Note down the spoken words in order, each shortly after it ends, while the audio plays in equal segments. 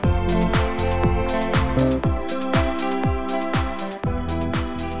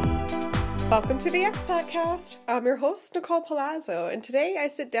Welcome to the X Podcast. I'm your host, Nicole Palazzo, and today I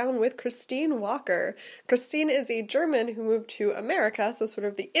sit down with Christine Walker. Christine is a German who moved to America, so sort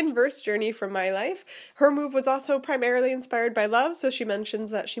of the inverse journey from my life. Her move was also primarily inspired by love, so she mentions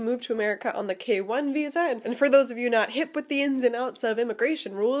that she moved to America on the K-1 visa, and for those of you not hip with the ins and outs of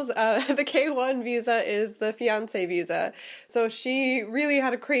immigration rules, the K-1 visa is the fiancé visa. So she really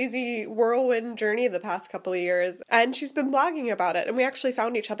had a crazy whirlwind journey the past couple of years, and she's been blogging about it, and we actually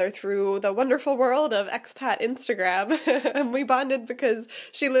found each other through the wonderful world of expat Instagram. And we bonded because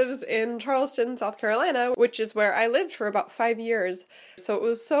she lives in Charleston, South Carolina, which is where I lived for about 5 years. So it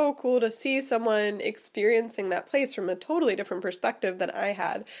was so cool to see someone experiencing that place from a totally different perspective than I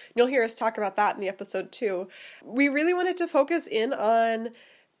had. You'll hear us talk about that in the episode too. We really wanted to focus in on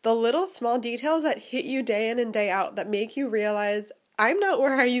the little small details that hit you day in and day out that make you realize I'm not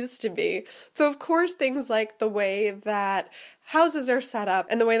where I used to be. So of course things like the way that houses are set up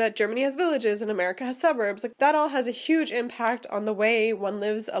and the way that Germany has villages and America has suburbs, like that all has a huge impact on the way one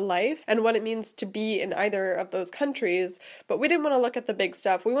lives a life and what it means to be in either of those countries. But we didn't want to look at the big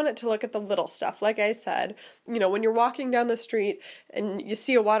stuff. We wanted to look at the little stuff. Like I said, you know, when you're walking down the street and you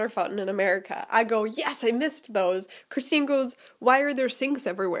see a water fountain in America, I go, yes, I missed those. Christine goes, why are there sinks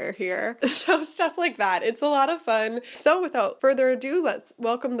everywhere here? So stuff like that. It's a lot of fun. So without further ado, let's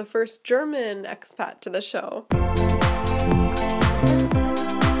welcome the first German expat to the show.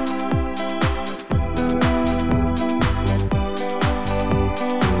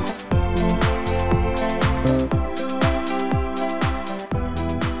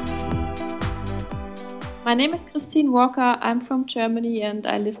 My name is Christine Walker. I'm from Germany and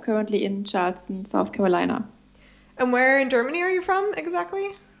I live currently in Charleston, South Carolina. And where in Germany are you from exactly?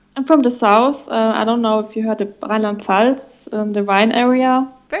 I'm from the south. I don't know if you heard of Rheinland-Pfalz, the Rhine area.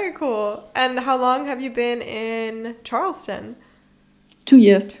 Very cool. And how long have you been in Charleston? 2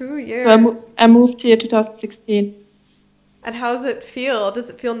 years. 2 years. So I moved here 2016. And how does it feel? Does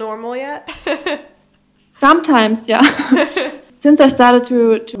it feel normal yet? Sometimes, yeah. Since I started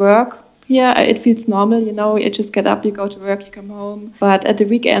to work here, it feels normal, you know, you just get up, you go to work, you come home. But at the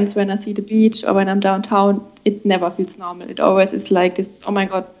weekends when I see the beach or when I'm downtown, it never feels normal. It always is like this, oh my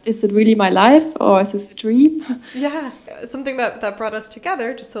God, is it really my life or is this a dream? Yeah. Something that brought us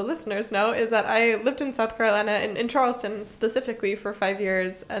together, just so listeners know, is that I lived in South Carolina, in Charleston specifically, for 5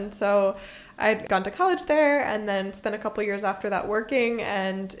 years. And so I'd gone to college there and then spent a couple years after that working,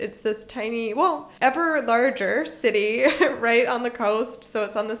 and it's this tiny, well, ever larger city right on the coast. So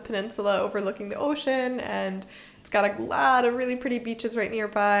it's on this peninsula overlooking the ocean, and it's got a lot of really pretty beaches right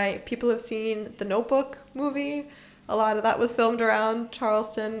nearby. If people have seen the Notebook movie, a lot of that was filmed around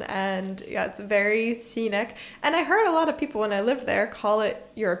Charleston, and yeah, it's very scenic. And I heard a lot of people when I lived there call it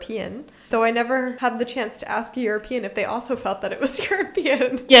European, though I never had the chance to ask a European if they also felt that it was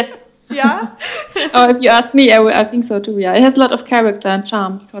European. Yes. Yeah? Oh, if you ask me, I think so too, yeah. It has a lot of character and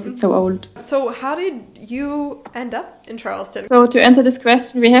charm because it's so old. So how did you end up in Charleston? So to answer this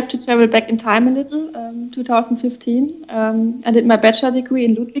question, we have to travel back in time a little. 2015, I did my bachelor degree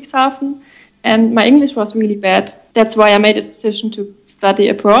in Ludwigshafen, and my English was really bad. That's why I made a decision to study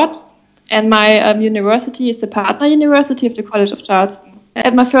abroad. And my university is the partner university of the College of Charleston.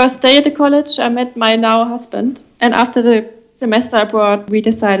 At my first day at the college, I met my now husband. And after the semester abroad, we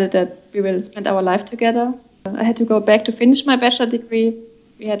decided that we will spend our life together. I had to go back to finish my bachelor degree.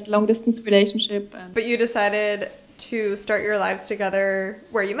 We had a long-distance relationship. But you decided to start your lives together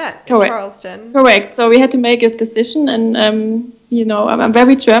where you met, in Charleston. Correct. So we had to make a decision, and you know, I'm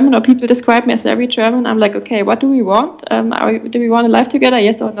very German, or people describe me as very German. I'm like, okay, what do we want? Do we want to live together?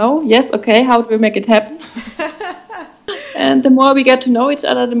 Yes or no? Yes, okay. How do we make it happen? And the more we get to know each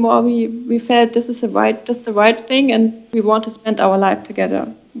other, the more we felt this is the right thing, and we want to spend our life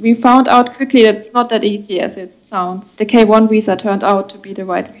together. We found out quickly that it's not that easy as it sounds. The K-1 visa turned out to be the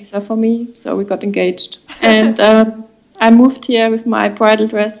right visa for me, so we got engaged. And I moved here with my bridal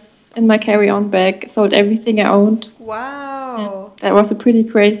dress and my carry-on bag, sold everything I owned. Wow. And that was a pretty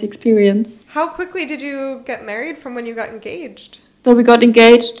crazy experience. How quickly did you get married from when you got engaged? So we got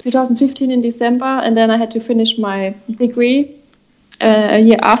engaged 2015 in December, and then I had to finish my degree. A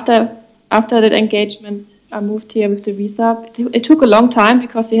year after that engagement, I moved here with the visa. It took a long time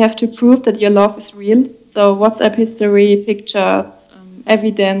because you have to prove that your love is real. So WhatsApp history, pictures,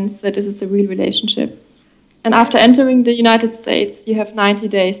 evidence that this is a real relationship. And after entering the United States, you have 90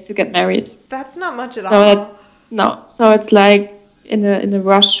 days to get married. That's not much at all. No. So it's like in a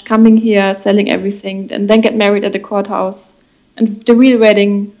rush, coming here, selling everything, and then get married at the courthouse. And the real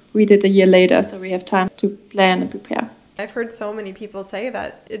wedding we did a year later, so we have time to plan and prepare. I've heard so many people say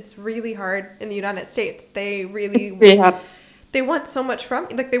that it's really hard in the United States. It's really hard. they want so much from,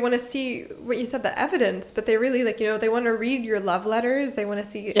 like, they want to see what you said, the evidence, but they really, like, they want to read your love letters. They want to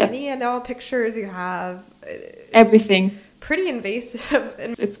see any and all pictures you have. Everything. Pretty invasive.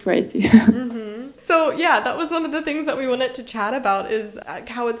 And it's crazy. So yeah, that was one of the things that we wanted to chat about, is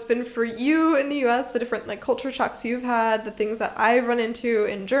how it's been for you in the US, the different like culture shocks you've had, the things that I've run into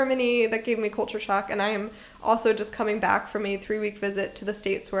in Germany that gave me culture shock. And I am also just coming back from a 3-week visit to the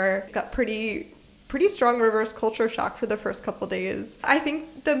States where it's got pretty strong reverse culture shock for the first couple days. I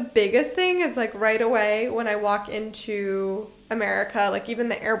think the biggest thing is like right away when I walk into America, like even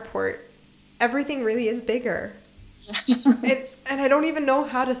the airport, everything really is bigger. And I don't even know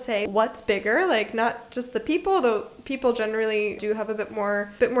how to say what's bigger, like not just the people, though people generally do have a bit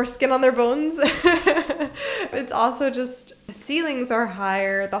more skin on their bones. It's also just the ceilings are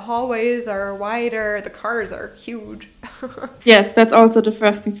higher, the hallways are wider, the cars are huge. Yes, that's also the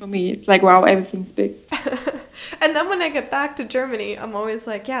first thing for me. It's like, wow, everything's big. And then when I get back to Germany, I'm always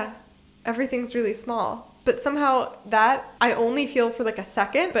like, yeah, everything's really small. But somehow that I only feel for like a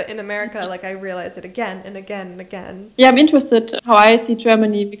second, but in America, like I realize it again and again and again. Yeah, I'm interested how I see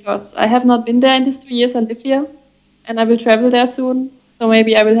Germany, because I have not been there in these 2 years I live here, and I will travel there soon. So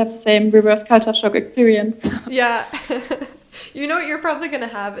maybe I will have the same reverse culture shock experience. Yeah. You know what you're probably going to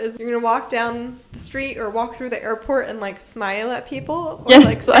have is you're going to walk down the street or walk through the airport and like smile at people or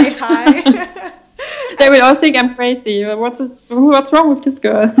like say hi. They will all think I'm crazy. What's wrong with this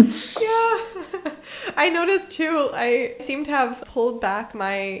girl? Yeah. I noticed too, I seem to have pulled back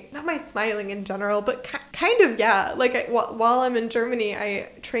not my smiling in general, but kind of, yeah. Like while I'm in Germany, I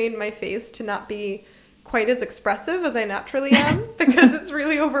trained my face to not be quite as expressive as I naturally am because it's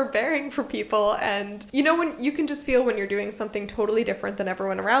really overbearing for people. And when you can just feel when you're doing something totally different than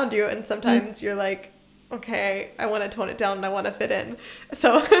everyone around you. And sometimes you're like, okay, I want to tone it down and I want to fit in.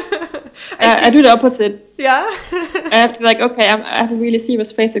 So I do the opposite. Yeah. I have to I have a really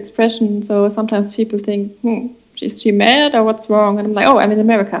serious face expression. So sometimes people think, is she mad or what's wrong? And I'm like, oh, I'm in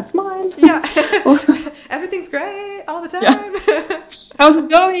America. Smile. Yeah. Everything's great all the time. Yeah. How's it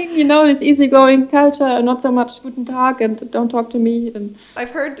going? This easygoing culture, not so much guten Tag and don't talk to me. And I've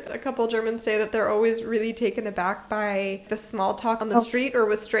heard a couple Germans say that they're always really taken aback by the small talk on the street or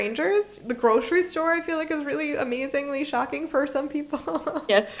with strangers. The grocery store, I feel like, is really amazingly shocking for some people.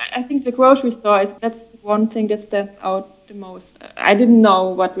 Yes, I think the grocery store that's the one thing that stands out the most. I didn't know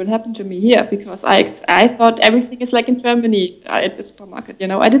what would happen to me here because I thought everything is like in Germany at the supermarket.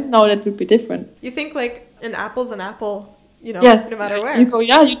 I didn't know that would be different. You think like an apple's an apple. Yes, no matter where. You go,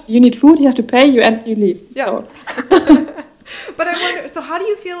 you need food, you have to pay, you leave. Yeah. So. But I wonder, so how do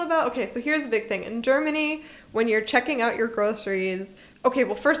you feel about, so here's the big thing. In Germany, when you're checking out your groceries,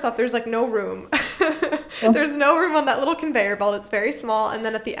 well, first off, there's like no room. There's no room on that little conveyor belt. It's very small. And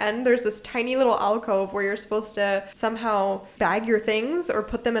then at the end, there's this tiny little alcove where you're supposed to somehow bag your things or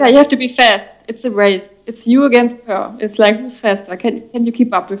put them in. Yeah, you have to be fast. It's a race. It's you against her. It's like, who's faster? Can you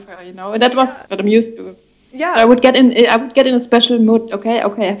keep up with her? And that was what I'm used to. Yeah. So I would get in a special mood. Okay,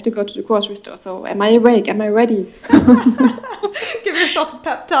 I have to go to the grocery store. So am I awake? Am I ready? Give yourself a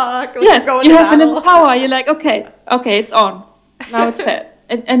pep talk. Yes, you have a little power. You're like, okay, it's on. Now it's fast.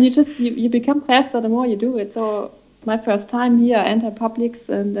 And you become faster the more you do it. So my first time here, I entered Publix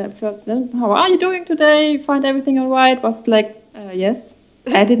and then, how are you doing today? You find everything all right? Was like, yes.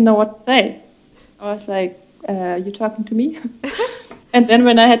 I didn't know what to say. I was like, you talking to me? And then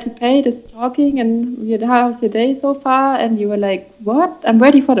when I had to pay, this talking and how's your day so far? And you were like, what? I'm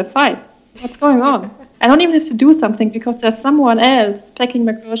ready for the fight. What's going on? I don't even have to do something because there's someone else packing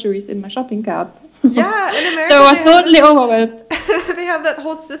my groceries in my shopping cart. Yeah, in America. So I was totally overwhelmed. They have that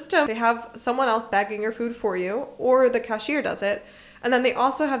whole system. They have someone else bagging your food for you, or the cashier does it. And then they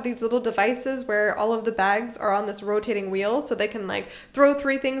also have these little devices where all of the bags are on this rotating wheel, so they can like throw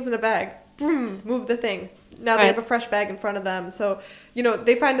 3 things in a bag, boom, move the thing. Now they have a fresh bag in front of them. So,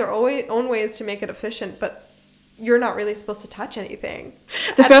 they find their own ways to make it efficient, but you're not really supposed to touch anything.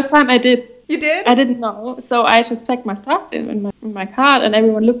 The first time I did. You did? I didn't know. So I just packed my stuff in my cart and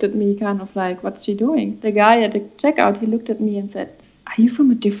everyone looked at me kind of like, what's she doing? The guy at the checkout, he looked at me and said, are you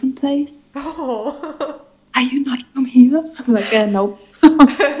from a different place? Oh. Are you not from here? I'm like, nope.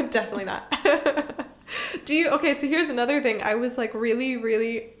 Definitely not. So here's another thing. I was like really,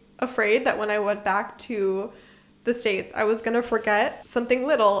 really afraid that when I went back to the States, I was going to forget something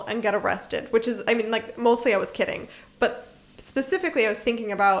little and get arrested, which is, mostly I was kidding. But specifically, I was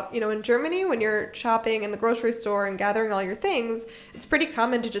thinking about, in Germany, when you're shopping in the grocery store and gathering all your things, it's pretty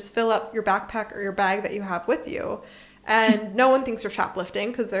common to just fill up your backpack or your bag that you have with you. And no one thinks you're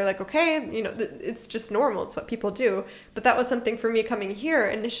shoplifting because they're like, okay, you know, it's just normal. It's what people do. But that was something for me coming here.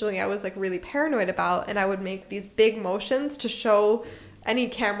 Initially, I was like really paranoid about, and I would make these big motions to show any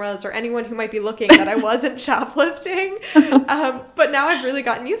cameras or anyone who might be looking that I wasn't shoplifting. But now I've really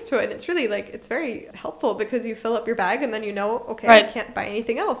gotten used to it. And it's really like, it's very helpful because you fill up your bag and then you know, okay, I can't buy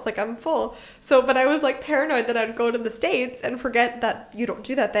anything else. Like I'm full. So, but I was like paranoid that I'd go to the States and forget that you don't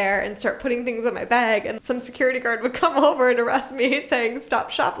do that there and start putting things in my bag. And some security guard would come over and arrest me saying,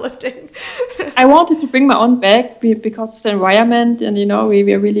 stop shoplifting. I wanted to bring my own bag because of the environment. And, you know,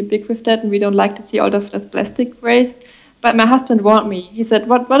 we are really big with that and we don't like to see all of this plastic waste. But my husband warned me. He said,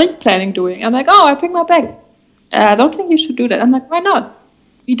 what are you planning doing? I'm like, oh, I bring my bag. I don't think you should do that. I'm like, why not?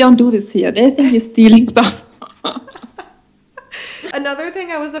 We don't do this here. They think you're stealing stuff. Another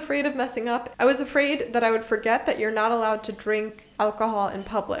thing I was afraid of messing up, I was afraid that I would forget that you're not allowed to drink alcohol in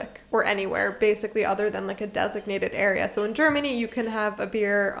public or anywhere, basically other than like a designated area. So in Germany, you can have a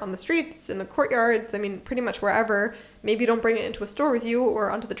beer on the streets, in the courtyards, I mean, pretty much wherever. Maybe you don't bring it into a store with you or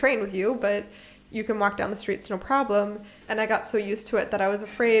onto the train with you, but you can walk down the streets, no problem. And I got so used to it that I was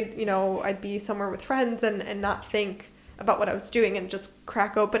afraid, you know, I'd be somewhere with friends and not think about what I was doing and just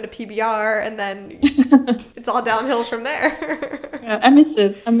crack open a PBR and then it's all downhill from there. Yeah, I miss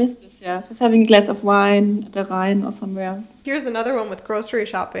this, yeah. Just having a glass of wine at the Rhine or somewhere. Here's another one with grocery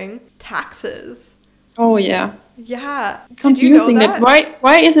shopping. Taxes. Oh, yeah. Yeah. Confusing. Did you know that?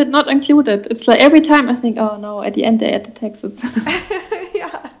 Why is it not included? It's like every time I think, oh no, at the end they add the taxes.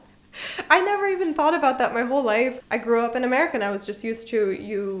 Yeah. I never even thought about that my whole life. I grew up in America and I was just used to,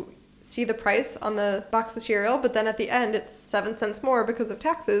 you see the price on the box of cereal, but then at the end it's 7 cents more because of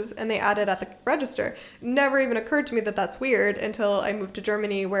taxes and they add it at the register. Never even occurred to me that that's weird until I moved to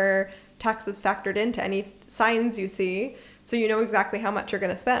Germany where taxes factored into any signs you see, so you know exactly how much you're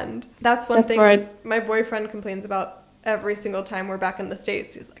going to spend. That's one thing right. My boyfriend complains about every single time we're back in the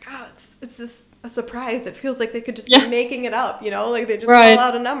States. He's like, it's just a surprise. It feels like they could just be making it up, you know, like they just call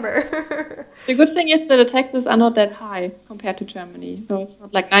out a number. The good thing is that the taxes are not that high compared to Germany. So it's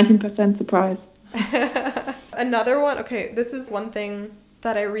not like 19% surprise. Another one, okay, this is one thing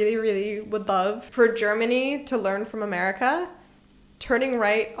that I really, really would love for Germany to learn from America, turning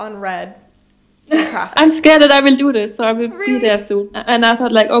right on red in traffic. I'm scared that I will do this, so I will be there soon. And I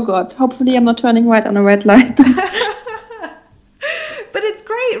thought like, oh God, hopefully I'm not turning right on a red light. But it's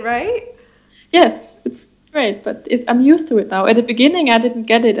great, right? Yes, it's great, but I'm used to it now. At the beginning, I didn't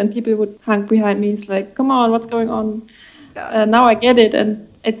get it, and people would hang behind me. It's like, come on, what's going on? Yeah. Now I get it, and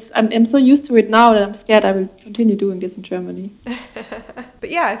I'm so used to it now that I'm scared I will continue doing this in Germany. But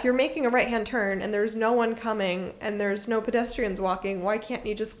yeah, if you're making a right-hand turn and there's no one coming and there's no pedestrians walking, why can't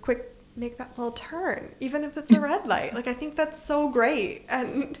you just quick make that little turn, even if it's a red light? Like, I think that's so great,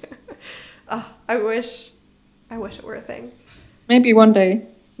 and I wish it were a thing. Maybe one day.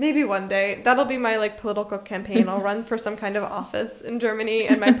 Maybe one day. That'll be my like political campaign. I'll run for some kind of office in Germany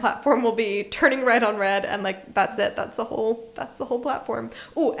and my platform will be turning red on red, and like that's it. That's the whole platform.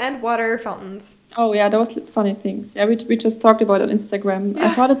 Oh, and water fountains. Oh yeah, those funny things. Yeah, we just talked about it on Instagram. Yeah.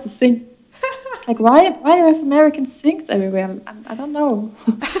 I thought it's a thing. Like why do we have American sinks everywhere? I don't know.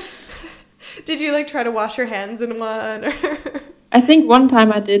 Did you like try to wash your hands in one? I think one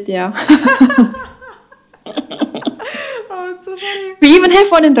time I did, yeah. Oh, it's so funny. We even have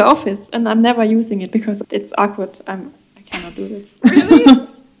one in the office, and I'm never using it because it's awkward. I cannot do this. Really?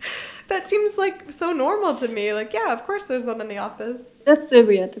 That seems like so normal to me. Like, yeah, of course there's one in the office. That's still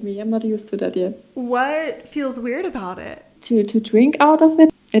weird to me. I'm not used to that yet. What feels weird about it? To drink out of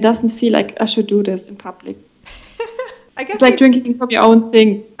it. It doesn't feel like I should do this in public. I guess it's like drinking from your own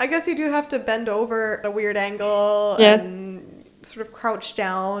sink. I guess you do have to bend over at a weird angle. Yes. And sort of crouch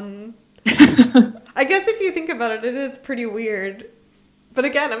down. I guess if you think about it, it is pretty weird. But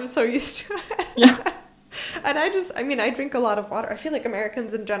again, I'm so used to it. Yeah. And I drink a lot of water. I feel like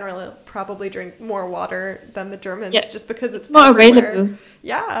Americans in general probably drink more water than the Germans, just because it's more everywhere. Available.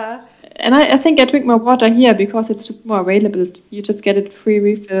 Yeah. And I think I drink more water here because it's just more available. You just get it free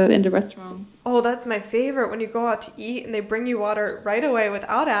refill in the restaurant. Oh, that's my favorite. When you go out to eat and they bring you water right away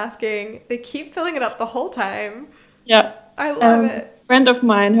without asking. They keep filling it up the whole time. Yeah. I love it. A friend of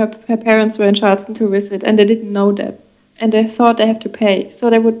mine, her parents were in Charleston to visit, and they didn't know that. And they thought they have to pay. So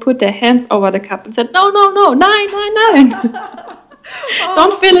they would put their hands over the cup and said, no, 9.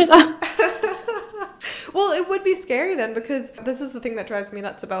 Don't fill it up. Well, it would be scary then, because this is the thing that drives me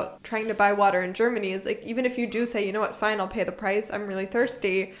nuts about trying to buy water in Germany is like, even if you do say, you know what, fine, I'll pay the price, I'm really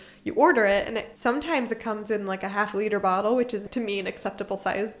thirsty, you order it, and sometimes it comes in like a 0.5 liter bottle, which is to me an acceptable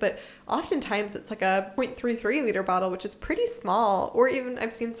size, but oftentimes it's like a 0.33 liter bottle, which is pretty small, or even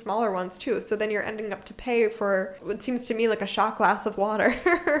I've seen smaller ones too. So then you're ending up to pay for what seems to me like a shot glass of water.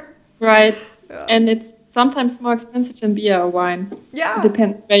 Right. Yeah. And it's sometimes more expensive than beer or wine. Yeah. It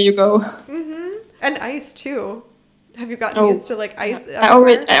depends where you go. Mm-hmm. And ice too. Have you gotten used to like ice? I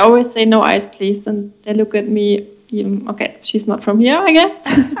always say no ice, please, and they look at me. Okay, she's not from here, I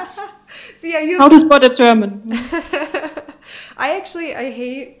guess. So yeah, how to spot a German? I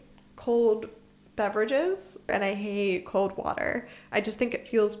hate cold beverages and I hate cold water. I just think it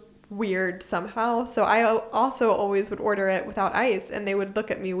feels weird somehow. So I also always would order it without ice, and they would look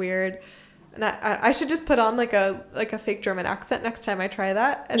at me weird. And I should just put on like a fake German accent next time I try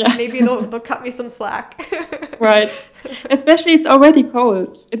that, and maybe they'll cut me some slack. Right. Especially it's already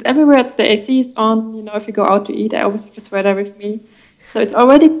cold. It's everywhere. The AC is on. If you go out to eat, I always have a sweater with me. So it's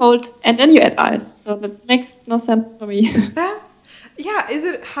already cold, and then you add ice. So that makes no sense for me.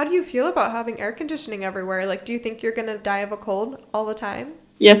 Yeah. How do you feel about having air conditioning everywhere? Like, do you think you're gonna die of a cold all the time?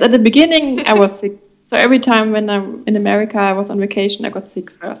 Yes. At the beginning, I was sick. So every time when I'm in America, I was on vacation, I got sick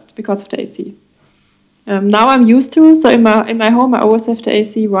first because of the AC. Now I'm used to. So in my home, I always have the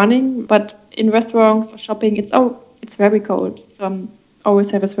AC running. But in restaurants or shopping, it's very cold. So I always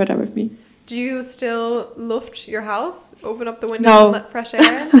have a sweater with me. Do you still luft your house? Open up the windows and let fresh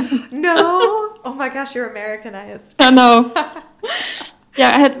air in? No. Oh my gosh, you're Americanized. I know.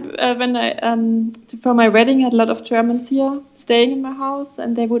 Yeah, I had for my wedding, I had a lot of Germans here staying in my house,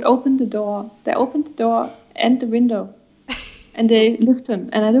 and they would open the door. They opened the door and the windows, and they lifted.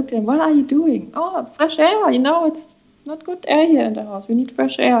 And I looked at them. What are you doing? Oh, fresh air. It's not good air here in the house. We need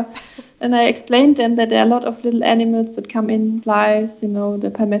fresh air. And I explained them that there are a lot of little animals that come in, flies,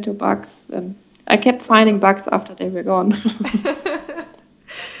 the palmetto bugs. And I kept finding bugs after they were gone.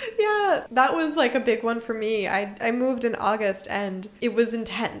 Yeah, that was like a big one for me. I moved in August and it was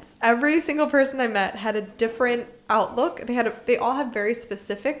intense. Every single person I met had a different outlook. They all had very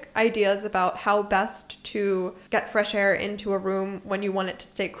specific ideas about how best to get fresh air into a room when you want it to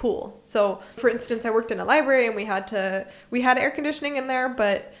stay cool. So, for instance, I worked in a library and we had air conditioning in there,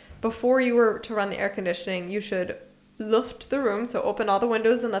 but before you were to run the air conditioning, you should luft the room, so open all the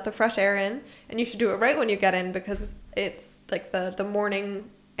windows and let the fresh air in, and you should do it right when you get in because it's like the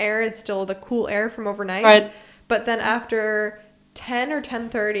morning air is still the cool air from overnight. Right. But then after 10 or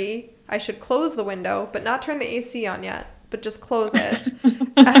 10:30, I should close the window, but not turn the AC on yet, but just close it.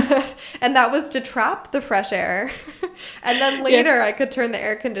 And that was to trap the fresh air. And then later I could turn the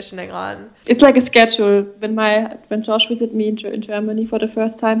air conditioning on. It's like a schedule. When Josh visited me in Germany for the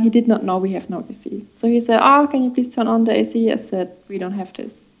first time, he did not know we have no AC. So he said, can you please turn on the AC? I said, we don't have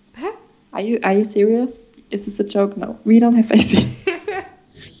this. Huh? Are you serious? Is this a joke? No, we don't have AC.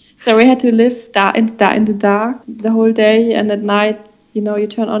 So we had to live in the dark the whole day, and at night, you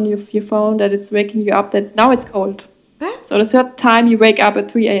turn on your phone that it's waking you up that now it's cold. Huh? So at a certain time you wake up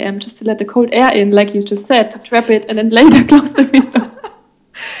at 3 a.m. just to let the cold air in, like you just said, to trap it, and then later close the window.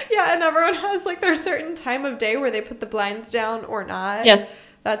 Yeah, and everyone has like their certain time of day where they put the blinds down or not. Yes.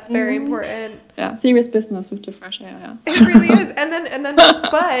 That's very important. Yeah, serious business with the fresh air, yeah. It really is. And then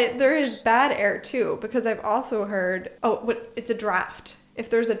but there is bad air too, because I've also heard, it's a draft. If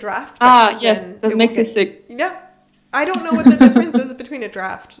there's a draft that makes you sick. Yeah. I don't know what the difference is between a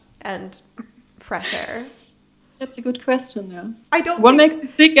draft and fresh air. That's a good question, yeah. One makes you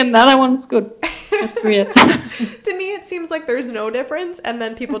sick and the other one is good. That's weird. To me, it seems like there's no difference, and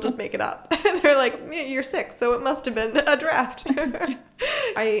then people just make it up. They're like, you're sick, so it must have been a draft.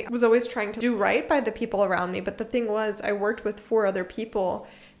 I was always trying to do right by the people around me, but the thing was, I worked with 4 other people,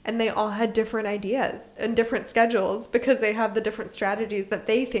 and they all had different ideas and different schedules because they have the different strategies that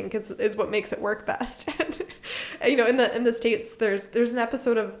they think is what makes it work best. And, in the States, there's an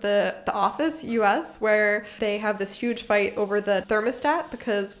episode of The Office US where they have this huge fight over the thermostat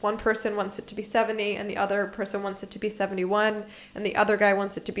because one person wants it to be 70 and the other person wants it to be 71 and the other guy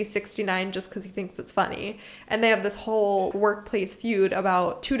wants it to be 69 just because he thinks it's funny. And they have this whole workplace feud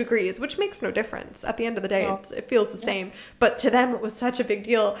about 2 degrees, which makes no difference. At the end of the day, it feels the same. But to them, it was such a big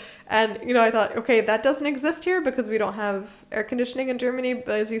deal. And, I thought, okay, that doesn't exist here because we don't have air conditioning in Germany,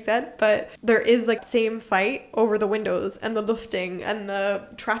 as you said. But there is like same fight over the windows and the lufting and the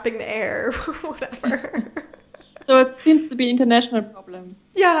trapping the air, whatever. So it seems to be an international problem.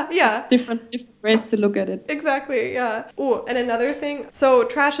 Yeah. Different ways to look at it. Exactly, yeah. Oh, and another thing. So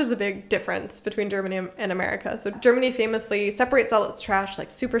trash is a big difference between Germany and America. So Germany famously separates all its trash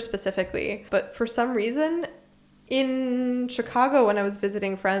like super specifically. But for some reason, in Chicago, when I was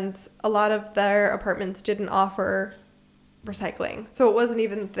visiting friends, a lot of their apartments didn't offer recycling. So it wasn't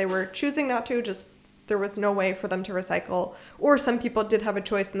even that they were choosing not to, just there was no way for them to recycle. Or some people did have a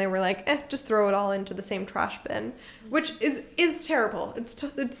choice and they were like, just throw it all into the same trash bin, which is terrible.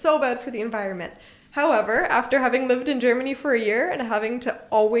 It's so bad for the environment. However, after having lived in Germany for a year and having to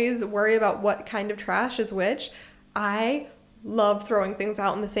always worry about what kind of trash is which, I love throwing things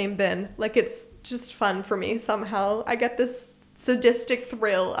out in the same bin. Like, it's just fun for me somehow. I get this sadistic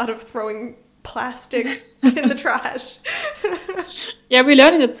thrill out of throwing plastic in the trash. Yeah, we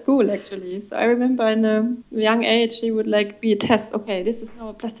learned it at school, actually. So I remember in a young age, it would like be a test. Okay, this is now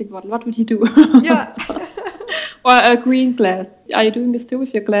a plastic bottle. What would you do? Yeah. Or a green glass. Are you doing this too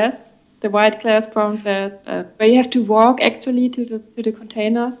with your glass? The white glass, brown glass, where you have to walk actually to the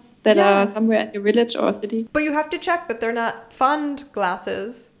containers that are somewhere in your village or city. But you have to check that they're not fund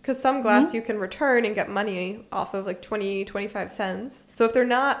glasses, because some glass you can return and get money off of like 20, 25 cents. So if they're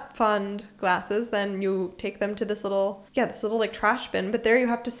not fund glasses, then you take them to this little like trash bin, but there you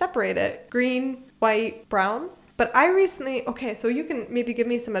have to separate it. Green, white, brown. But I recently, so you can maybe give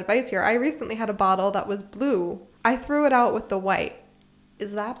me some advice here. I recently had a bottle that was blue. I threw it out with the white.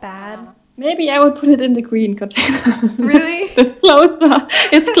 Is that bad? Maybe I would put it in the green container. Really? It's closer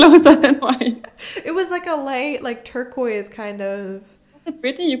than white. It was like a light, like turquoise kind of. Was it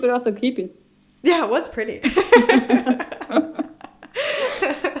pretty? You could also keep it. Yeah, it was pretty.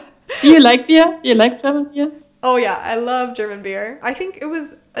 Do you like beer? Do you like German beer? Oh yeah, I love German beer. I think it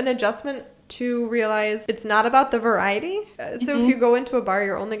was an adjustment to realize it's not about the variety. So if you go into a bar,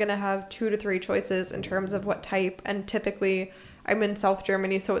 you're only going to have 2 to 3 choices in terms of what type, and typically I'm in South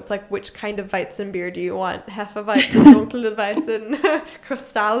Germany, so it's like, which kind of Weizen beer do you want? Hefeweizen, dunkle Weizen,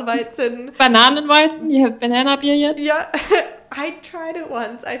 Kristallweizen. Bananenweizen? You have banana beer yet? Yeah, I tried it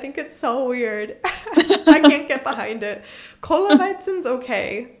once. I think it's so weird. I can't get behind it. Cola Weizen's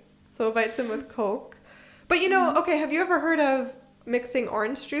okay. So Weizen with Coke. But have you ever heard of mixing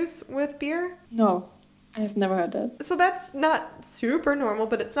orange juice with beer? No. I have never heard that. So that's not super normal,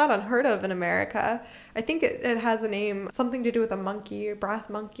 but it's not unheard of in America. I think it has a name, something to do with a monkey, a brass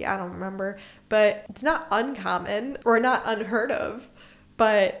monkey, I don't remember. But it's not uncommon or not unheard of.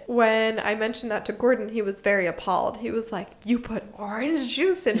 But when I mentioned that to Gordon, he was very appalled. He was like, you put orange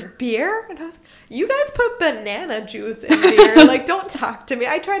juice in beer? And I was like, you guys put banana juice in beer. Like, don't talk to me.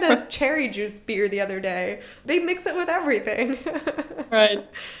 I tried a cherry juice beer the other day. They mix it with everything. Right.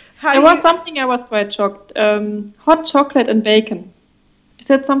 There was something I was quite shocked. Hot chocolate and bacon. Is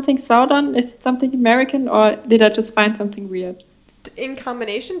that something Southern? Is it something American? Or did I just find something weird? In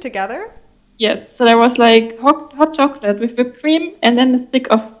combination together? Yes. So there was like hot chocolate with whipped cream and then a stick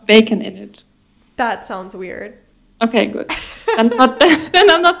of bacon in it. That sounds weird. Okay, good. Then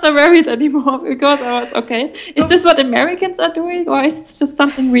I'm not so worried anymore, because I was, okay, is this what Americans are doing, or is it just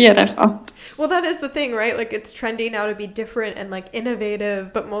something weird I found? Well, that is the thing, right? Like, it's trendy now to be different and like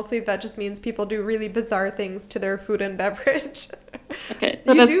innovative, but mostly that just means people do really bizarre things to their food and beverage. Okay,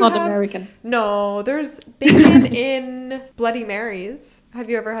 so that's not American. No, there's bacon in Bloody Marys. Have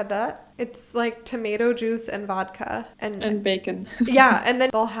you ever had that? It's like tomato juice and vodka. And bacon. Yeah, and then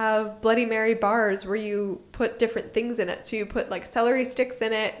they'll have Bloody Mary bars where you put different things in it. So you put like celery sticks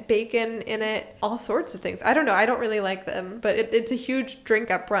in it, bacon in it, all sorts of things. I don't know. I don't really like them, but it's a huge drink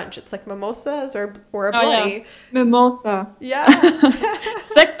at brunch. It's like mimosas or a bloody. Yeah. Mimosa. Yeah.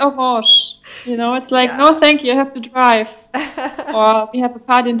 Sekt orange. It's like, no, thank you, I have to drive. Or we have a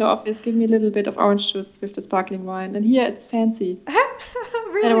party in the office, give me a little bit of orange juice with the sparkling wine. And here it's fancy.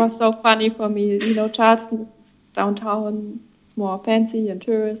 Really? And it was so funny for me. Charleston is downtown. It's more fancy and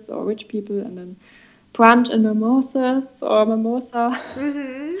tourists or rich people. And then brunch and mimosas or mimosa.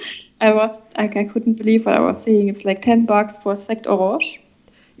 Mm-hmm. I couldn't believe what I was seeing. It's like $10 for Sekt orange.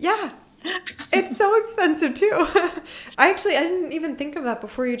 Yeah. It's so expensive too. I didn't even think of that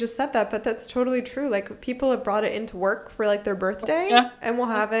before you just said that, but that's totally true. Like, people have brought it into work for like their birthday, and we'll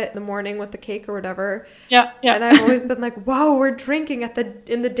have it in the morning with the cake or whatever. Yeah. And I've always been like, wow, we're drinking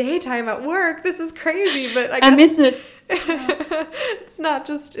in the daytime at work. This is crazy, but I miss it.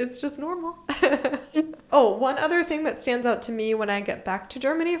 It's just normal. Oh, one other thing that stands out to me when I get back to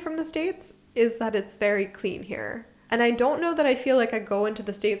Germany from the States is that it's very clean here. And I don't know that I feel like I go into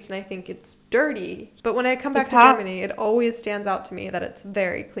the States and I think it's dirty. But when I come back to Germany, it always stands out to me that it's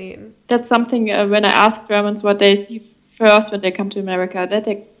very clean. That's something when I ask Germans what they see first when they come to America, that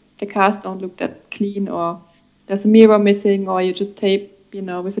the cars don't look that clean, or there's a mirror missing, or you just tape,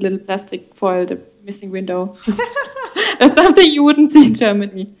 with a little plastic foil the missing window. That's something you wouldn't see in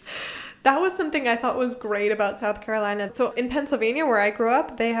Germany. That was something I thought was great about South Carolina. So in Pennsylvania, where I grew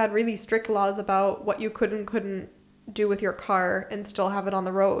up, they had really strict laws about what you could and couldn't do with your car and still have it on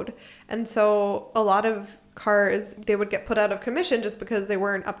the road. And so a lot of cars, they would get put out of commission just because they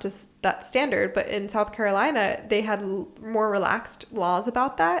weren't up to that standard. But in South Carolina, they had more relaxed laws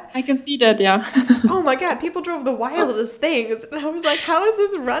about that. I can see that, yeah. Oh my God, people drove the wildest things. And I was like, how is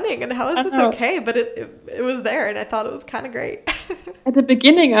this running? And how is this okay? But it was there, and I thought it was kind of great. At the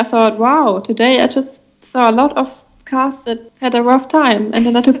beginning, I thought, wow, today I just saw a lot of cars that had a rough time. And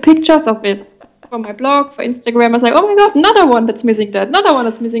then I took pictures of it for my blog, for Instagram. I was like, oh my God, another one that's missing that, another one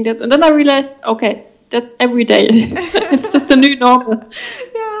that's missing that. And then I realized, okay, that's every day. It's just the new normal.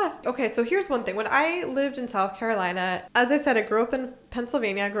 Yeah. Okay, so here's one thing. When I lived in South Carolina, as I said, I grew up in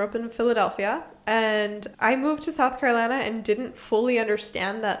Pennsylvania, I grew up in Philadelphia, and I moved to South Carolina and didn't fully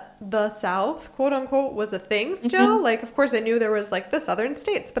understand that the South, quote unquote, was a thing still. Mm-hmm. Like, of course, I knew there was like the southern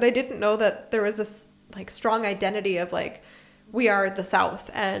states, but I didn't know that there was this like strong identity of like, we are the South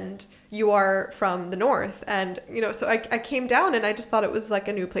and you are from the North. And, you know, so I came down and I just thought it was like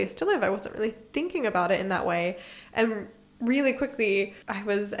a new place to live. I wasn't really thinking about it in that way. And really quickly, I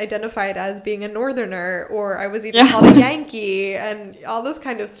was identified as being a Northerner, or I was even called a Yankee and all this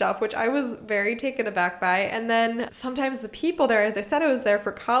kind of stuff, which I was very taken aback by. And then sometimes the people there, as I said, I was there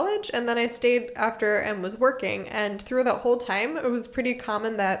for college, and then I stayed after and was working. And through that whole time, it was pretty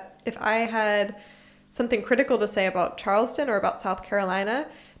common that if I had something critical to say about Charleston or about South Carolina,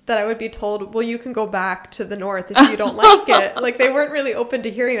 that I would be told, well, you can go back to the North if you don't like it. Like, they weren't really open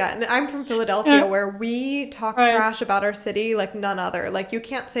to hearing that. And I'm from Philadelphia, where we talk trash about our city like none other. Like, you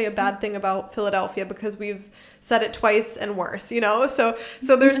can't say a bad thing about Philadelphia because we've said it twice and worse, you know? So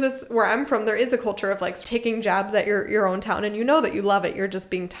there's this, where I'm from, there is a culture of like taking jabs at your own town, and you know that you love it. You're just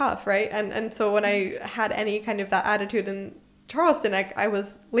being tough, right? And so when I had any kind of that attitude in Charleston, I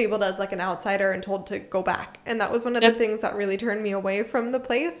was labeled as like an outsider and told to go back. And that was one of the things that really turned me away from the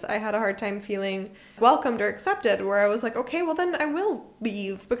place. I had a hard time feeling welcomed or accepted, where I was like, okay, well then I will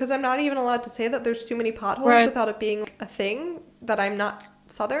leave, because I'm not even allowed to say that there's too many potholes without it being a thing, that I'm not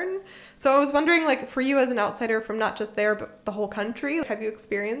Southern. So I was wondering, like, for you as an outsider from not just there, but the whole country, have you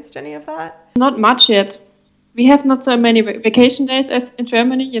experienced any of that? Not much yet. We have not so many vacation days as in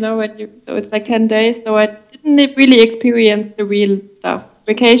Germany, you know, so it's like 10 days. So I didn't really experience the real stuff.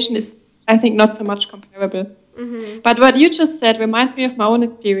 Vacation is, I think, not so much comparable. Mm-hmm. But what you just said reminds me of my own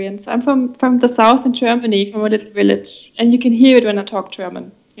experience. I'm from the south in Germany, from a little village. And you can hear it when I talk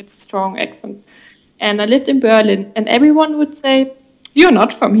German. It's a strong accent. And I lived in Berlin. And everyone would say, you're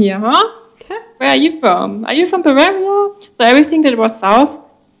not from here, huh? Where are you from? Are you from Bavaria? So everything that was south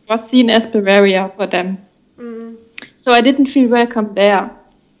was seen as Bavaria for them. So I didn't feel welcome there,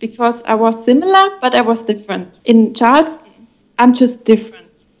 because I was similar, but I was different. In Charleston, I'm just different.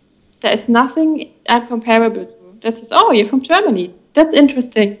 There is nothing I'm comparable to. That's just, oh, you're from Germany. That's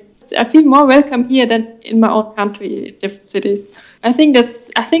interesting. I feel more welcome here than in my own country, in different cities. I think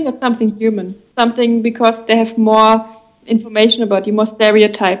that's something human. Something because they have more information about you, more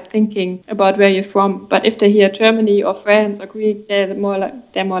stereotype thinking about where you're from. But if they hear Germany or France or Greek, they're more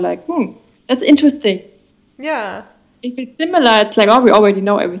like, that's interesting. Yeah. If it's similar, it's like, oh, we already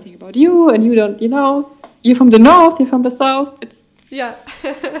know everything about you, and you don't, you know, you're from the north, you're from the south. Yeah.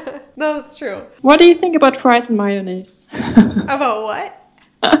 No, that's true. What do you think about fries and mayonnaise? About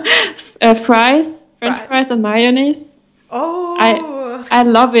what? Fries, French fries and mayonnaise. Oh. I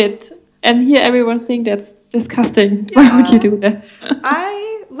love it. And here everyone thinks that's disgusting. Yeah. Why would you do that?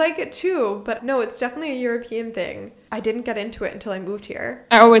 I like it too, but no, it's definitely a European thing. I didn't get into it until I moved here.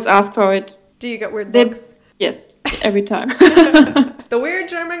 I always ask for it. Do you get weird looks? Yes, every time. The weird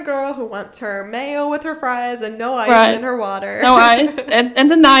German girl who wants her mayo with her fries and no ice in her water. No ice. And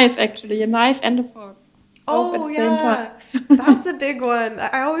a knife, actually. A knife and a fork. Oh, yeah. That's a big one.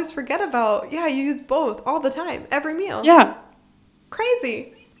 I always forget about. Yeah, you use both all the time. Every meal. Yeah.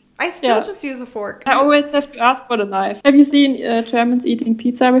 Crazy. I still just use a fork. I always have to ask for the knife. Have you seen Germans eating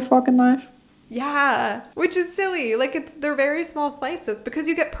pizza with fork and knife? Yeah, which is silly. Like, they're very small slices, because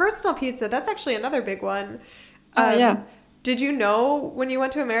you get personal pizza. That's actually another big one. Yeah. Did you know when you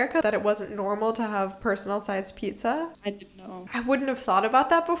went to America that it wasn't normal to have personal sized pizza? I didn't know. I wouldn't have thought about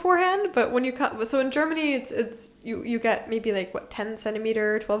that beforehand, but when you come, so in Germany, it's you get maybe like 10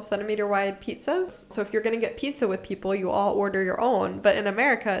 centimeter, 12 centimeter wide pizzas. So if you're going to get pizza with people, you all order your own. But in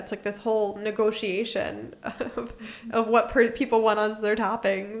America, it's like this whole negotiation of what people want as their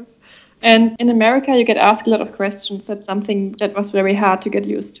toppings. And in America, you get asked a lot of questions. That's something that was very hard to get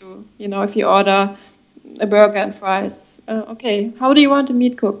used to. You know, if you order a burger and fries, okay, how do you want the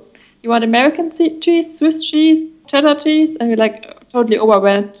meat cooked? You want American cheese, Swiss cheese, cheddar cheese? And you're like totally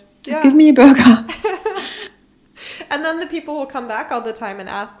overwhelmed. Just give me a burger. And then the people will come back all the time and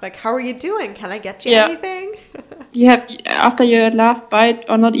ask, like, how are you doing? Can I get you anything? You have, after your last bite,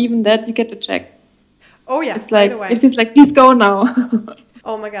 or not even that, you get the check. Oh yeah, It's like, right away. it feels like, please go now.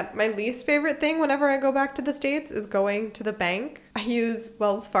 Oh my God. My least favorite thing whenever I go back to the States is going to the bank. I use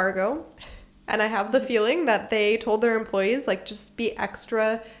Wells Fargo, and I have the feeling that they told their employees, like, just be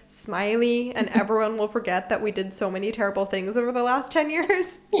extra smiley and everyone will forget that we did so many terrible things over the last 10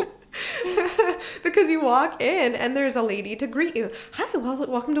 years. Because you walk in and there's a lady to greet you. Hi,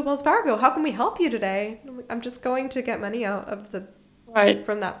 welcome to Wells Fargo. How can we help you today? I'm just going to get money out of the Right.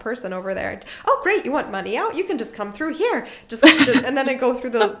 from that person over there. Oh, great. You want money out? You can just come through here. Just and then I go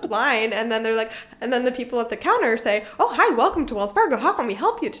through the line and then they're like, and then the people at the counter say, oh, hi, welcome to Wells Fargo. How can we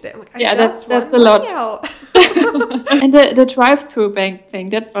help you today? I'm like, I just want money out. And the drive-through bank thing,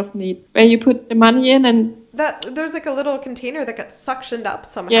 that was neat. Where you put the money in and... There's like a little container that gets suctioned up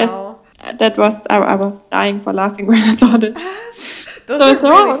somehow. Yes, that was, I was dying for laughing when I saw it. Those are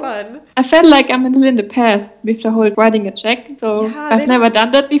really fun. I felt like I'm a little in the past with the whole writing a check. So Yeah, I've never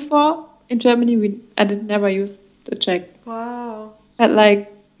done that before. In Germany, I did never use the check. Wow. Felt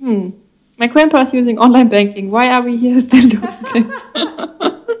like, my grandpa's using online banking. Why are we here still doing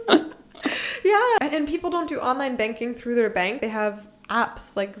it? Yeah, and people don't do online banking through their bank. They have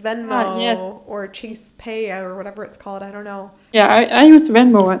apps like Venmo or Chase Pay or whatever it's called. I don't know. Yeah, I use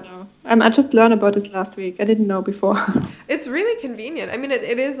Venmo right now. I just learned about this last week. I didn't know before. It's really convenient. I mean, it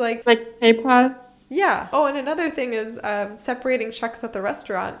is like... It's like PayPal. Yeah. Oh, and another thing is separating checks at the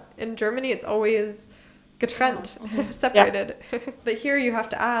restaurant. In Germany, it's always getrennt, separated. Yeah. But here you have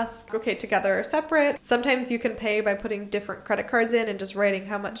to ask, okay, together or separate. Sometimes you can pay by putting different credit cards in and just writing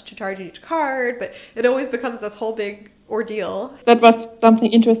how much to charge each card. But it always becomes this whole big ordeal. That was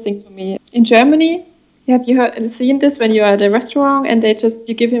something interesting for me. In Germany, have you seen this when you are at a restaurant and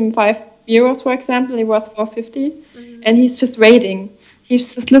you give him €5, for example, it was $4.50, and he's just waiting.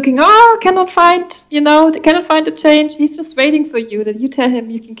 He's just looking, cannot find the change. He's just waiting for you that you tell him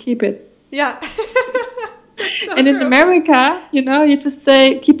you can keep it. Yeah. So and in America, you just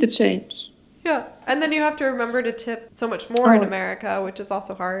say, keep the change. Yeah. And then you have to remember to tip so much more in America, which is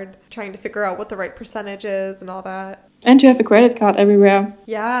also hard, trying to figure out what the right percentage is and all that. And you have a credit card everywhere.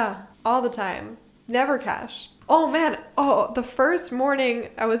 Yeah, all the time. Never cash. Oh, man. Oh, the first morning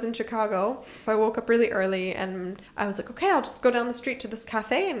I was in Chicago, I woke up really early and I was like, okay, I'll just go down the street to this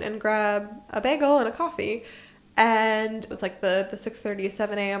cafe and grab a bagel and a coffee. And it was like the 6:30,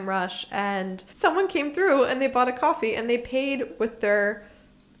 7 a.m. rush. And someone came through and they bought a coffee and they paid with their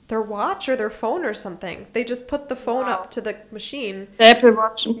watch or their phone or something. They just put the phone up to the machine. The Apple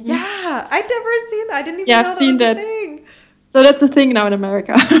Watch. Mm-hmm. Yeah, I'd never seen that. I didn't even know that was a thing. So that's a thing now in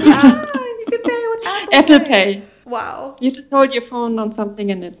America. Yeah, you can pay with Apple Pay. Wow. You just hold your phone on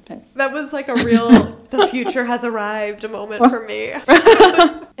something and it pays. That was like a real, the future has arrived moment for me.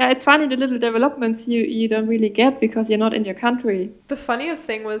 Yeah, it's funny, the little developments you don't really get because you're not in your country. The funniest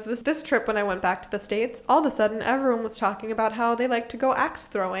thing was this trip when I went back to the States, all of a sudden everyone was talking about how they like to go axe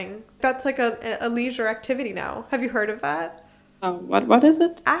throwing. That's like a leisure activity now. Have you heard of that? Oh, what is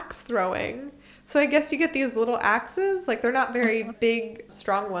it? Axe throwing. So I guess you get these little axes, like they're not very big,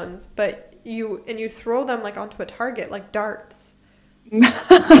 strong ones, but you throw them like onto a target, like darts.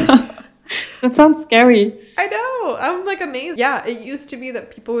 That sounds scary. I know. I'm like amazed. Yeah, it used to be that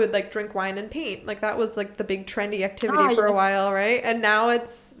people would like drink wine and paint. Like that was like the big trendy activity for a while, right? And now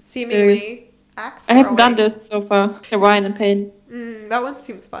it's seemingly axe throwing. I haven't done this so far, the wine and paint. That one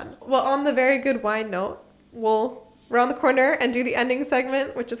seems fun. Well, on the very good wine note, we'll round the corner and do the ending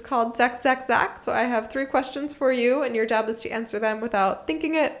segment, which is called Zack, Zack, Zack. So I have 3 questions for you, and your job is to answer them without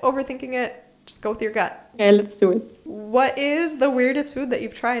thinking it, overthinking it. Just go with your gut. Okay, let's do it. What is the weirdest food that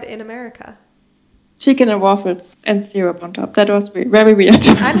you've tried in America? Chicken and waffles and syrup on top. That was very weird.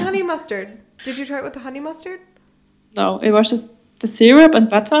 And honey mustard. Did you try it with the honey mustard? No, it was just the syrup and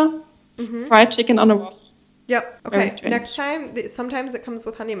butter, fried chicken on a waffle. Yep. Okay. Next time, sometimes it comes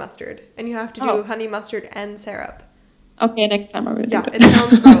with honey mustard, and you have to do honey mustard and syrup. Okay, next time I will do that. Yeah, it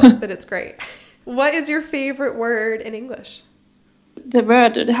sounds gross, but it's great. What is your favorite word in English? The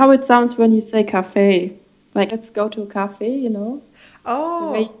word, how it sounds when you say cafe. Like, let's go to a cafe, Oh.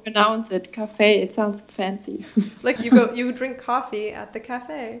 The way you pronounce it, cafe, it sounds fancy. Like you drink coffee at the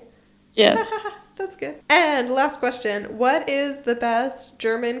cafe. Yes. That's good. And last question, what is the best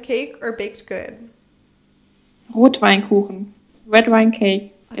German cake or baked good? Rotweinkuchen, red wine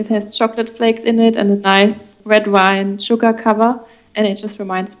cake. It has chocolate flakes in it and a nice red wine sugar cover, and it just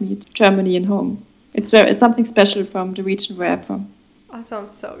reminds me of Germany and home. It's something special from the region where I'm from. That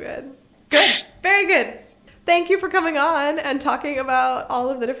sounds so good. Good. Very good. Thank you for coming on and talking about all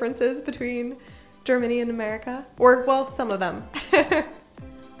of the differences between Germany and America. Or, well, some of them.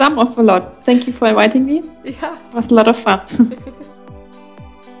 Some of a lot. Thank you for inviting me. Yeah. It was a lot of fun.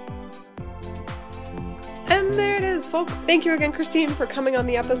 folks. Thank you again, Christine, for coming on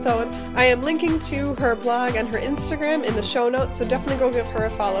the episode. I am linking to her blog and her Instagram in the show notes, so definitely go give her a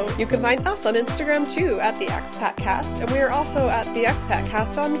follow. You can find us on Instagram too at the Expatcast, and we are also at the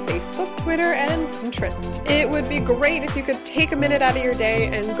Expatcast on Facebook, Twitter, and Pinterest. It would be great if you could take a minute out of your day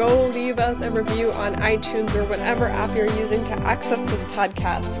and go leave us a review on iTunes or whatever app you're using to access this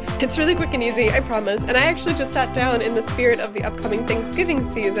podcast. It's really quick and easy, I promise. And I actually just sat down in the spirit of the upcoming Thanksgiving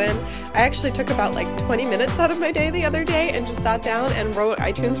season. I actually took about 20 minutes out of my day the other day and just sat down and wrote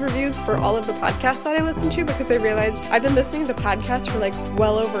iTunes reviews for all of the podcasts that I listen to, because I realized I've been listening to podcasts for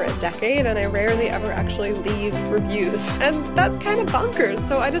well over a decade and I rarely ever actually leave reviews. And that's kind of bonkers.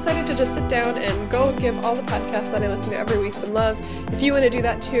 So I decided to just sit down and go give all the podcasts that I listen to every week some love. If you want to do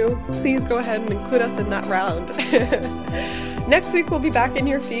that too, please go ahead and include us in that round. Next week, we'll be back in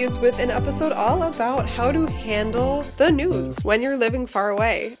your feeds with an episode all about how to handle the news when you're living far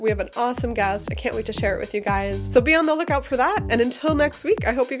away. We have an awesome guest. I can't wait to share it with you guys. So be on the lookout for that. And until next week,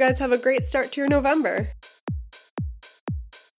 I hope you guys have a great start to your November.